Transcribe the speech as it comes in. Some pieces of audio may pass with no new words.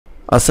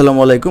আসসালামু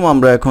আলাইকুম।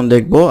 আমরা এখন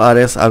দেখব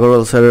আর.এস.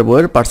 আগরওয়াল স্যারের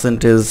বইয়ের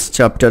পার্সেন্টেজ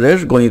চ্যাপ্টারের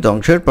গণিত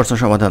অংশের প্রশ্ন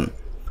সমাধান।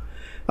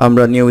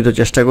 আমরা নিয়মিত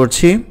চেষ্টা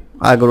করছি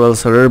আগরওয়াল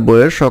স্যারের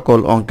বইয়ের সকল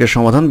অঙ্কের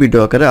সমাধান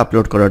ভিডিও আকারে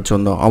আপলোড করার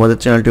জন্য। আমাদের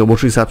চ্যানেলটি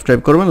অবশ্যই সাবস্ক্রাইব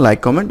করবেন, লাইক,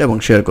 কমেন্ট এবং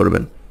শেয়ার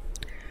করবেন।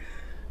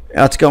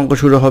 আজকে অঙ্ক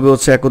শুরু হবে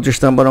হচ্ছে 31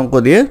 নম্বর অঙ্ক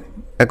দিয়ে।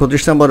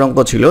 31 নম্বর অঙ্ক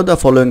ছিল the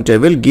following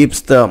table gives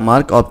the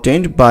mark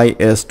obtained by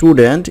a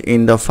student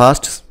in the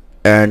first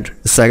and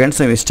second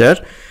semester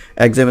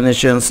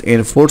examinations in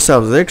 4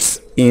 subjects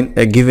in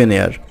a given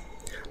year।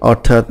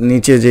 অর্থাৎ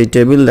নিচে যেই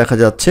টেবিল দেখা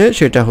যাচ্ছে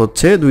সেটা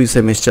হচ্ছে 2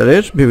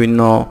 সেমিস্টারের বিভিন্ন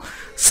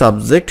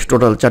সাবজেক্ট,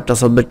 টোটাল 4টা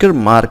সাবজেক্টের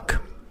mark.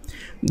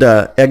 The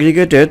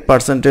aggregated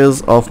percentage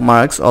of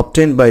marks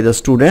obtained by the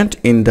student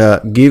in the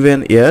given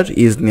year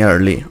is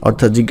nearly।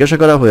 অর্থাৎ জিজ্ঞাসা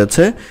করা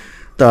হয়েছে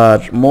তার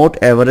মোট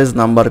অ্যাভারেজ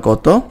নাম্বার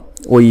কত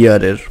ওই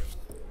ইয়ারের।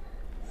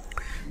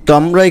 তো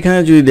আমরা এখানে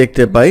যদি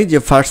দেখতে পাই যে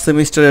ফার্স্ট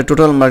সেমিস্টারের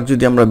টোটাল মার্ক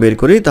যদি আমরা বের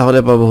করি তাহলে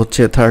পাবো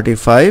হচ্ছে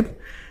 35,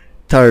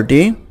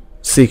 30,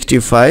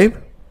 65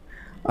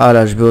 আর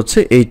আসবে হচ্ছে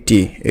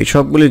 80। এই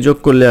সবগুলি যোগ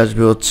করলে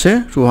আসবে হচ্ছে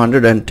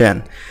 210।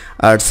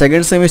 আর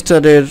সেকেন্ড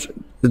সেমিস্টারের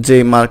যে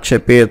মার্ক সে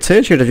পেয়েছে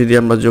সেটা যদি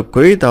আমরা যোগ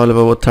করি তাহলে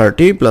পাবো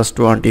 30 +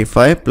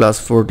 25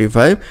 +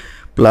 45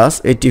 +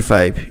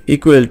 85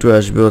 ইকুয়াল টু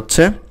আসবে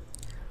হচ্ছে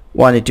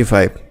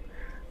 185।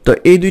 তো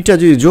এই দুইটা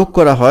যদি যোগ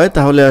করা হয়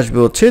তাহলে আসবে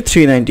হচ্ছে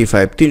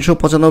 395।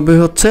 395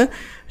 হচ্ছে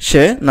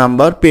সে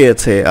নাম্বার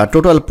পেয়েছে। আর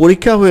টোটাল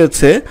পরীক্ষা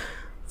হয়েছে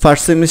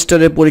ফার্স্ট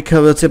সেমিস্টারে পরীক্ষা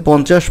হয়েছে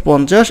 50,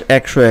 50,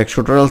 100, 100,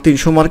 টোটাল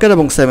 300 মার্কের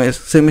এবং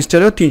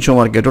সেমিস্টারেও 300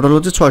 মার্কের, টোটাল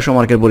হচ্ছে 600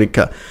 মার্কের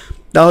পরীক্ষা।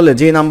 তাহলে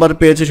যে নাম্বার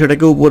পেয়েছে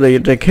সেটাকে উপরে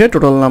রেখে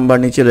টোটাল নাম্বার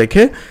নিচে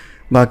রেখে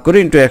ভাগ করে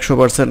ইন্টু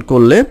 100%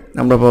 করলে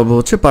আমরা পাবো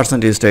হচ্ছে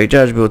পার্সেন্টেজটা, এটা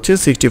আসবে হচ্ছে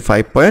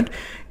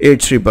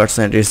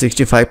 65.83%। এই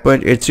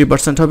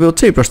 65.83% হবে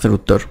হচ্ছে এই প্রশ্নের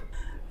উত্তর।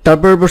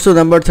 তারপর প্রশ্ন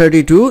নাম্বার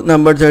 32।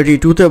 নাম্বার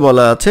 32তে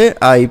বলা আছে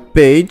আই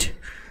পেইড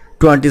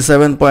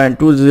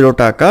 27.20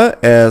 টাকা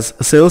as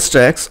sales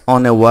tax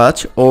on a watch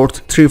worth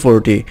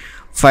 340,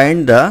 find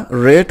the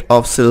rate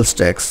of sales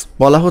tax.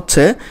 বলা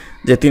হচ্ছে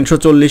যে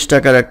 340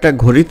 টাকার একটা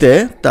ঘড়িতে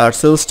তার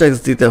সেলস ট্যাক্স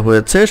দিতে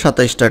হয়েছে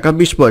 27 টাকা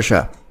 20 পয়সা।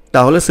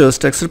 তাহলে সেলস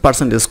ট্যাক্সের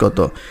পার্সেন্টেজ কত?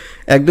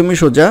 একদমই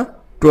সোজা,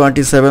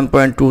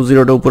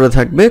 27.20টা উপরে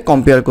থাকবে,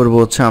 কম্পেয়ার করব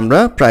হচ্ছে আমরা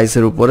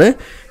প্রাইসের উপরে,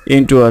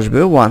 ইন্টু আসবে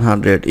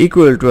 100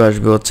 ইকুয়াল টু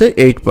আসবে হচ্ছে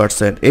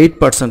 8%।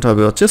 8%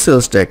 হবে হচ্ছে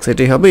সেলস ট্যাক্স,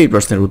 এটাই হবে এই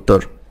প্রশ্নের উত্তর।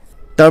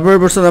 তারপরে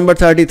প্রশ্ন নাম্বার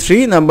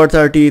 33। নাম্বার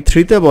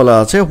 33তে বলা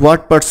আছে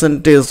হোয়াট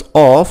পার্সেন্টেজ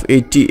অফ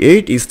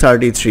 88 ইজ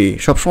 33।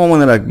 সবসময়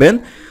মনে রাখবেন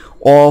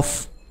অফ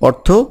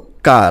অর্থ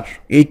কার,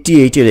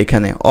 88-এর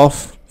এখানে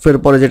অফের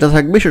পরে যেটা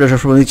থাকবে সেটা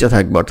সবসময় নিচে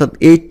থাকবে। অর্থাৎ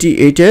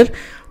 88-এর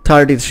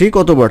 33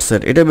 কত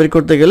পার্সেন্ট, এটা বের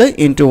করতে গেলে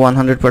ইন্টু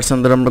 100%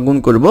 দ্বারা আমরা গুণ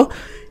করব,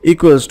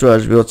 ইকুয়ালস টু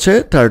আসবে হচ্ছে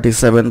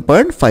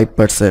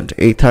 37.5%।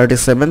 এই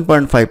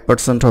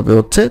 37.5% হবে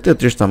হচ্ছে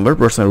 33 নম্বর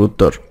প্রশ্নের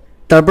উত্তর।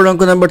 তারপর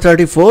অঙ্ক নাম্বার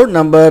 34।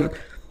 নাম্বার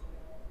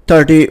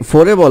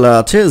 34-এ বলা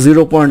আছে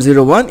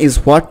 0.01 ইজ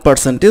হোয়াট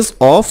পার্সেন্টেজ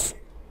অফ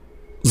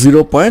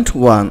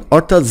 0.1।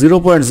 অর্থাৎ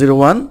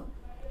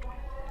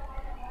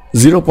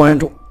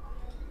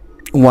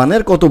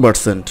 0.1-এর কত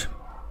পার্সেন্ট।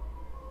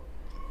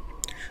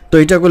 তো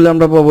এটা করলে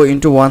আমরা পাবো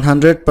ইন্টু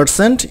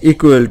 100%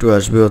 ইকুয়াল টু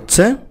আসবে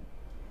হচ্ছে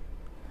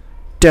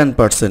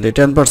 10%। এই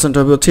 10%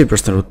 হবে হচ্ছে এই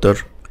প্রশ্নের উত্তর।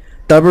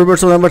 তারপর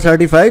প্রশ্ন নাম্বার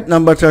 35।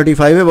 নাম্বার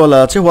 35-এ বলা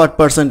আছে what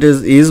percentage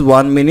is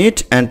 1 minute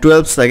and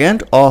 12 second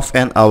of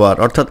an hour.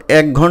 অর্থাৎ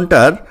 1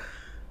 ঘন্টার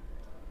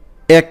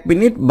 1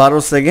 মিনিট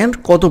 12 সেকেন্ড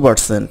কত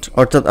পার্সেন্ট।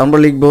 অর্থাৎ আমরা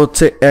লিখবো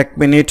হচ্ছে 1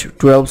 মিনিট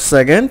 12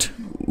 সেকেন্ড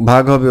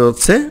ভাগ হবে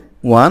হচ্ছে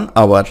 1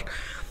 আওয়ার।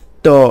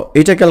 তো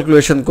এটা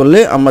ক্যালকুলেশন করলে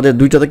আমাদের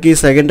দুইটাতে কি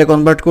সেকেন্ডে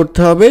কনভার্ট করতে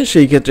হবে।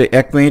 সেই ক্ষেত্রে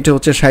 1 মিনিটে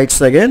হচ্ছে 60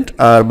 সেকেন্ড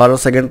আর 12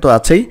 সেকেন্ড তো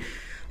আছেই,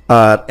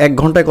 আর 1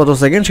 ঘন্টায় কত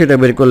সেকেন্ড সেটা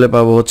বের করলে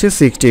পাবো হচ্ছে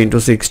 60 ×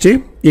 60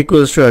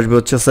 ইকুয়ালস টু আসবে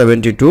হচ্ছে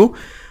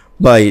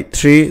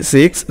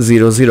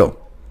 72/3600।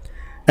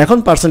 এখন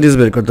পার্সেন্টেজ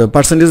বের করতে হবে।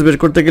 পার্সেন্টেজ বের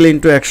করতে গেলে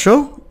ইন্টু 100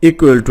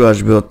 ইকুয়াল টু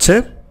আসবে হচ্ছে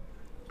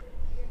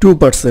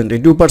 2%। এই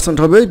 2%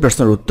 হবে এই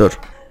প্রশ্নের উত্তর।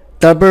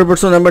 তারপর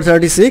প্রশ্ন নাম্বার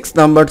 36।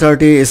 নাম্বার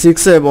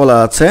 36-এ বলা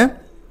আছে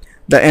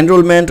the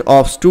enrollment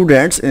of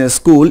students in a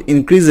school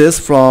increases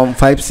from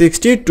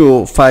 560 to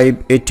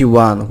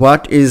 581.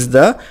 What is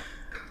the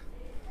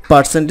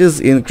percentage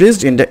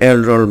increased in the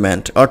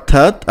enrollment?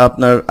 অর্থাৎ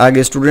আপনার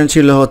আগে স্টুডেন্ট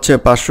ছিল হচ্ছে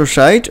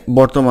 560,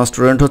 বর্তমান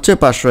স্টুডেন্ট হচ্ছে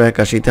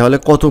 581, তাহলে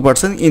কত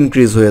পার্সেন্ট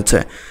ইনক্রিজ হয়েছে।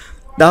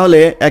 তাহলে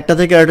একটা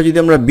থেকে আরেকটা যদি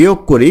আমরা বিয়োগ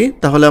করি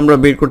তাহলে আমরা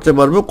বের করতে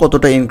পারবো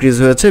কতটা ইনক্রিজ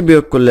হয়েছে।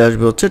 বিয়োগ করলে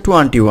আসবে হচ্ছে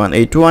 21।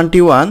 এই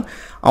 21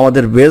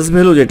 আমাদের বেস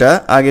ভ্যালু যেটা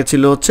আগে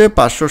ছিল হচ্ছে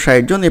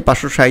 560 জন, এই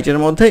 560-এর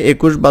মধ্যে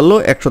 21 বাড়লো,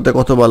 100-তে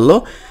কত বাড়লো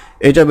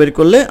এটা বের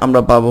করলে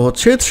আমরা পাবো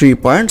হচ্ছে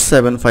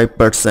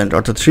 3.75%।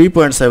 অর্থাৎ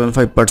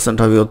 3.75%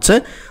 হবে হচ্ছে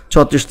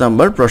 36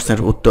 নম্বর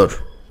প্রশ্নের উত্তর।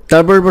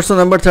 তারপর প্রশ্ন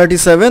নাম্বার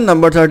 37।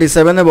 নাম্বার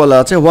 37-এ বলা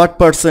আছে what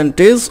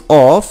percentage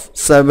of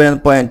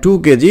 7.2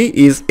 KG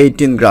is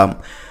 18 গ্রাম।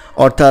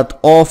 অর্থাৎ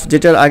অফ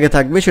যেটার আগে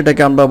থাকবে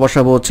সেটাকে আমরা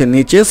বসাবো হচ্ছে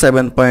নিচে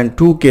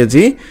 7.2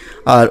 কেজি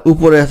আর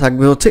উপরে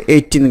থাকবে হচ্ছে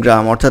 18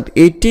 গ্রাম। অর্থাৎ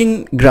 18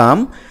 গ্রাম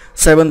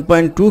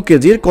 7.2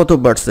 কেজির কত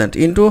পার্সেন্ট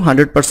ইন্টু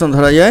 100%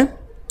 ধরা যায়,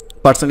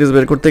 পার্সেন্টেজ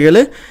বের করতে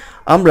গেলে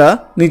আমরা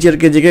নিচের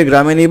কেজিকে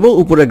গ্রামে নিব,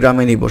 উপরে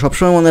গ্রামে নিব।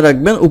 সবসময় মনে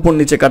রাখবেন উপর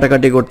নিচে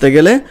কাটাকাটি করতে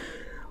গেলে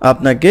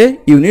আপনাকে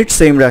ইউনিট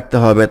সেম রাখতে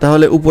হবে।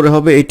 তাহলে উপরে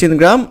হবে 18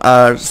 গ্রাম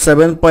আর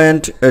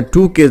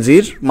 7.2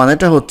 কেজির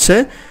মানেটা হচ্ছে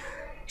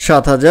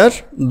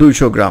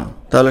 7200 গ্রাম।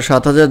 তাহলে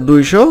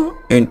 7200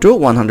 ইন্টু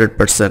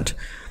 100%।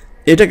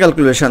 এটা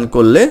ক্যালকুলেশন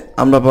করলে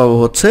আমরা পাবো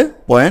হচ্ছে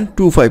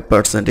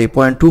 0.25%। এই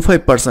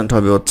 0.25%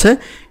 হবে হচ্ছে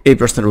এই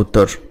প্রশ্নের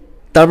উত্তর।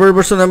 তারপর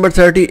প্রশ্ন নাম্বার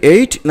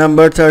 38।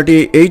 নাম্বার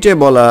 38-এ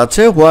বলা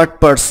আছে হোয়াট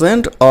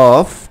পার্সেন্ট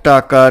অফ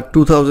টাকা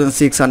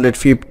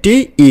 2650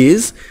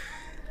 ইজ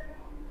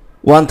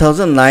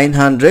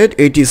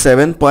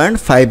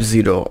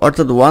 1987.50,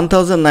 অর্থাৎ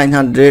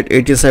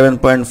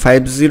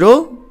 1987.50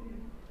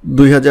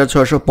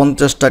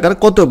 2650 টাকার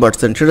কত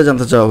পার্সেন্ট সেটা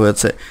জানতে চাওয়া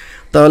হয়েছে।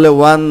 তাহলে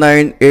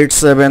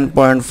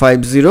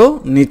 1987.50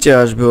 নিচে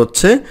আসবে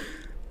হচ্ছে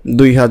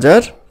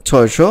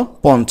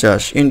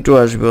 2650 ইন্টু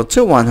আসবে হচ্ছে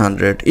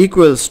 100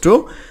 ইকুয়ালস টু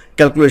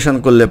ক্যালকুলেশন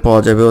করলে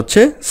পাওয়া যাবে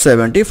হচ্ছে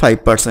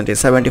 75%। এই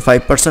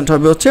 75%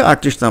 হবে হচ্ছে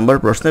 38 নম্বর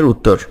প্রশ্নের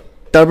উত্তর।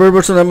 তারপর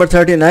প্রশ্ন নাম্বার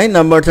 39।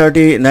 নাম্বার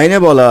 39-এ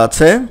বলা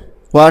আছে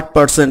what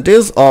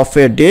percentage of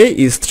a day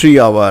is 3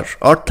 hour,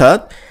 অর্থাৎ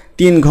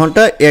 3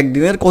 ঘন্টা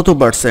একদিনের কত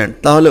পার্সেন্ট।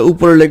 তাহলে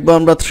উপরে লিখবো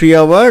আমরা 3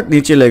 আওয়ার,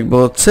 নিচে লিখবো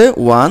হচ্ছে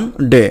 1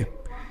 ডে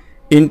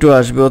ইন্টু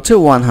আসবে হচ্ছে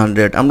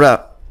 100। আমরা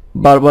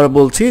বারবার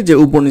বলছি যে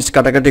উপর নিচ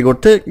কাটাকাটি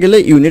করতে গেলে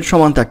ইউনিট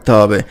সমান থাকতে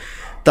হবে।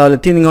 তাহলে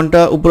 3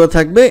 ঘন্টা উপরে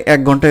থাকবে,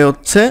 1 ঘন্টায়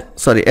হচ্ছে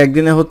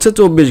একদিনে হচ্ছে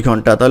 24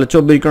 ঘন্টা। তাহলে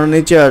 24 ঘন্টা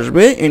নিচে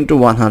আসবে ইন্টু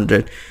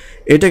 100।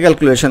 এটা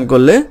ক্যালকুলেশন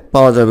করলে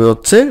পাওয়া যাবে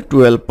হচ্ছে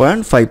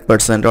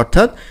 12.5%,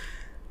 অর্থাৎ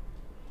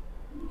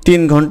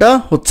 3 ঘন্টা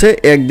হচ্ছে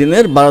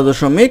একদিনের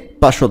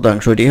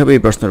 12.5%। এটি হবে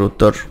এই প্রশ্নের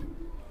উত্তর।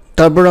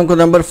 তারপর অঙ্ক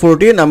নাম্বার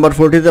 40। নাম্বার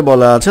 40-তে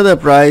বলা আছে the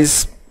price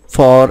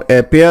for a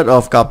pair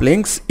of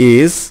কাপলিংস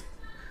is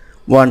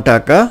 1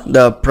 টাকা।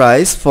 The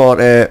price for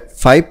a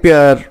 5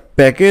 pair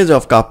package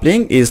of coupling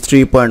is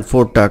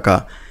 3.4 টাকা।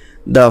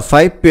 The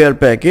 5 pair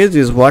package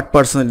is what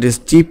percent is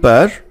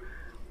cheaper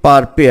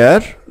per pair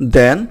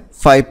then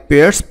 5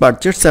 pairs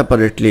purchase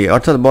separately,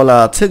 অর্থাৎ বলা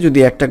আছে যদি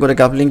একটা করে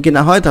কাপলিং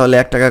কেনা হয় তাহলে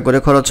 1 টাকা করে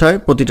খরচ হয়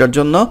প্রতিটার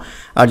জন্য,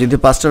 আর যদি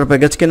 5টার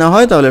প্যাকেজ কেনা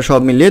হয় তাহলে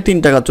সব মিলিয়ে 3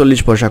 টাকা 40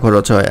 পয়সা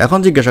খরচ হয়। এখন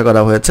জিজ্ঞাসা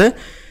করা হয়েছে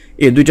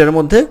এই দুইটার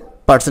মধ্যে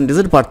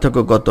পার্সেন্টেজের পার্থক্য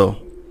কত।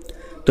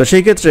 তো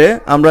সেই ক্ষেত্রে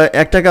আমরা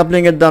একটা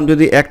কাপলিংয়ের দাম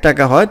যদি 1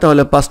 টাকা হয়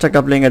তাহলে 5টা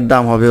কাপলিংয়ের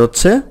দাম হবে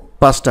হচ্ছে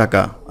 5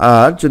 টাকা,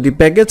 আর যদি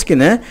প্যাকেজ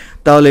কিনে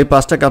তাহলে এই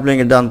 5টা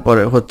কাপলিংয়ের দাম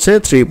পড়ে হচ্ছে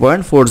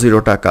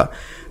 3.40 টাকা।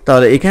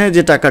 তাহলে এখানে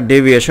যে টাকা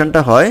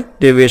ডেভিয়েশনটা হয়,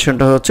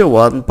 ডেভিয়েশনটা হচ্ছে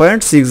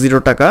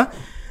 1.60 টাকা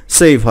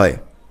সেভ হয়,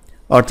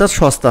 অর্থাৎ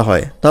সস্তা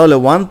হয়। তাহলে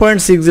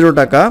 1.60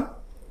 টাকা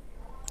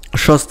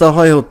সস্তা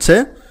হয় হচ্ছে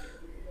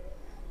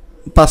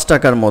 5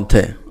 টাকার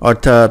মধ্যে,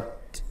 অর্থাৎ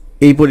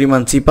এই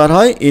পরিমাণ চিপার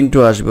হয় ইন্টু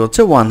আসবে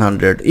হচ্ছে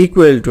 100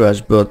 ইকুয়াল টু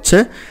আসবে হচ্ছে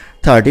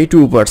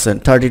 32%।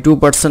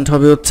 32%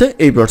 হবে হচ্ছে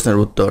এই প্রশ্নের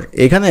উত্তর।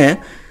 এখানে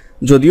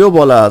যদিও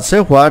বলা আছে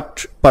what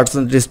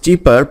percentage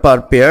cheaper per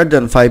pair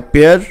then 5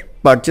 pair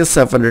purchase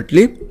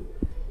separately,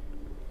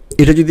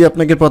 এটা যদি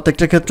আপনাকে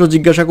প্রত্যেকটা ক্ষেত্রে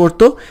জিজ্ঞাসা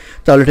করতো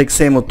তাহলে ঠিক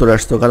সেম উত্তর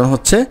আসতো, কারণ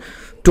হচ্ছে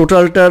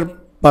টোটালটার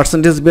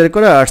পার্সেন্টেজ বের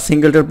করা আর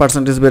সিঙ্গেলটার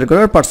পার্সেন্টেজ বের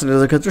করার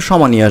পার্সেন্টেজের ক্ষেত্রে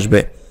সমানই আসবে।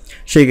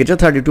 সেই ক্ষেত্রে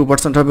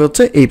 32% হবে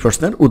হচ্ছে এই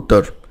প্রশ্নের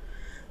উত্তর।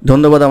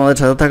 ধন্যবাদ আমাদের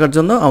সাথে থাকার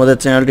জন্য। আমাদের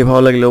চ্যানেলটি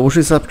ভালো লাগলে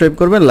অবশ্যই সাবস্ক্রাইব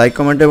করবেন, লাইক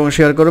কমেন্ট এবং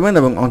শেয়ার করবেন,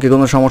 এবং অঙ্কে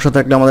কোনো সমস্যা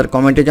থাকলে আমাদের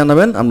কমেন্টে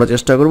জানাবেন। আমরা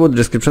চেষ্টা করব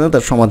ডেসক্রিপশনে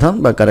তার সমাধান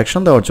বা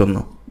কারেকশন দেওয়ার জন্য।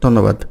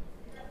 ধন্যবাদ।